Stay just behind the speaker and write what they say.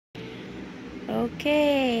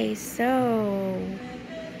Okay, so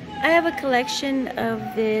I have a collection of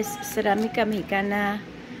this Cerámica Mexicana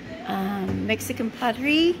Mexican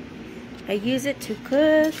pottery. I use it to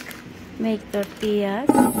cook, make tortillas.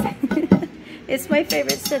 It's my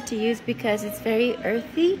favorite stuff to use because it's very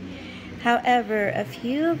earthy. However, a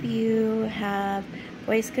few of you have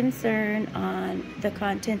voiced concern on the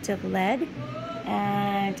content of lead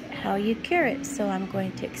and how you cure it. So I'm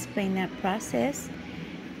going to explain that process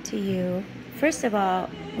to you. First of all,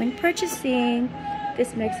 when purchasing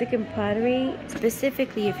this Mexican pottery,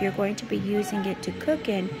 specifically if you're going to be using it to cook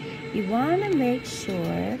in, you want to make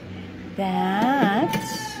sure that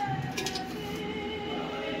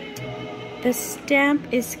the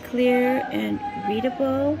stamp is clear and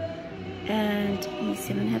readable. And let me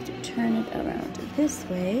see, I'm gonna have to turn it around this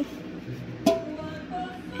way.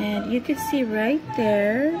 And you can see right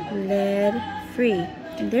there, lead free.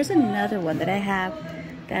 And there's another one that I have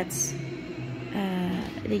that's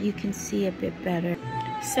that you can see a bit better.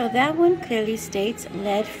 So that one clearly states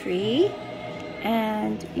lead free,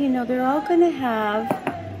 and you know they're all going to have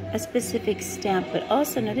a specific stamp. But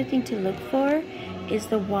also another thing to look for is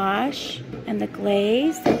the wash and the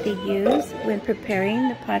glaze that they use when preparing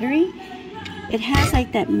the pottery. It has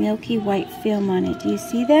like that milky white film on it. Do you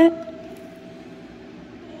see that?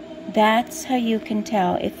 That's how you can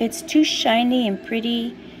tell. If it's too shiny and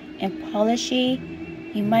pretty and polishy,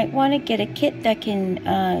 you might want to get a kit that can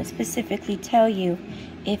specifically tell you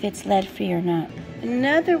if it's lead free or not.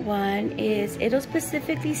 Another one is it'll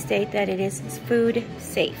specifically state that it is food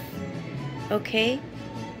safe. Okay?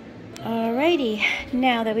 Alrighty,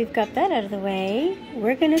 now that we've got that out of the way,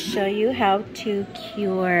 we're going to show you how to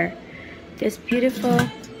cure this beautiful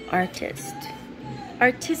artistic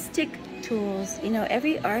tools. You know,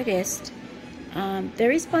 every artist, their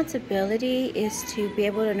responsibility is to be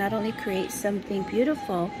able to not only create something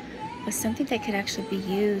beautiful, but something that could actually be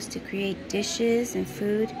used to create dishes and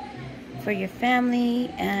food for your family.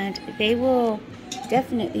 And they will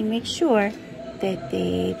definitely make sure that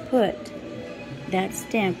they put that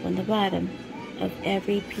stamp on the bottom of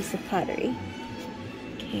every piece of pottery.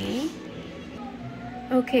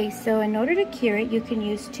 Okay, so in order to cure it, you can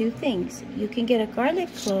use two things. You can get a garlic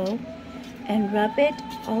clove and rub it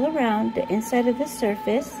all around the inside of the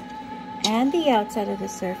surface and the outside of the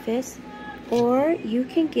surface, or you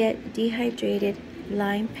can get dehydrated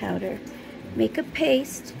lime powder. Make a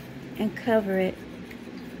paste and cover it,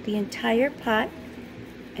 the entire pot,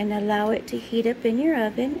 and allow it to heat up in your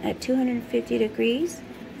oven at 250 degrees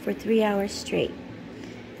for 3 hours straight.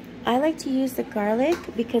 I like to use the garlic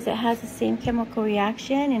because it has the same chemical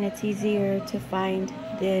reaction and it's easier to find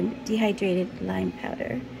than dehydrated lime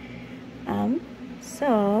powder.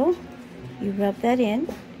 So you rub that in,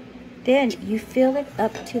 then you fill it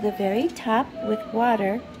up to the very top with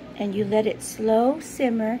water and you let it slow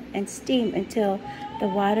simmer and steam until the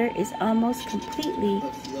water is almost completely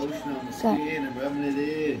gone.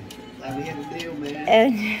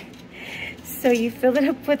 And so you fill it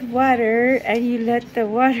up with water and you let the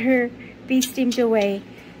water be steamed away.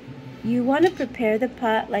 You want to prepare the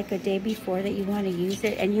pot like a day before that you want to use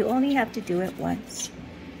it, and you only have to do it once.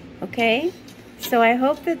 Okay? So I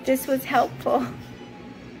hope that this was helpful.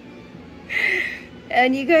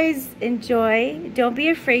 And you guys enjoy. Don't be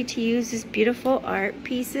afraid to use these beautiful art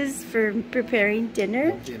pieces for preparing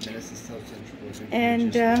dinner.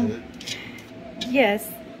 And yes,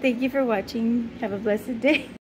 thank you for watching. Have a blessed day.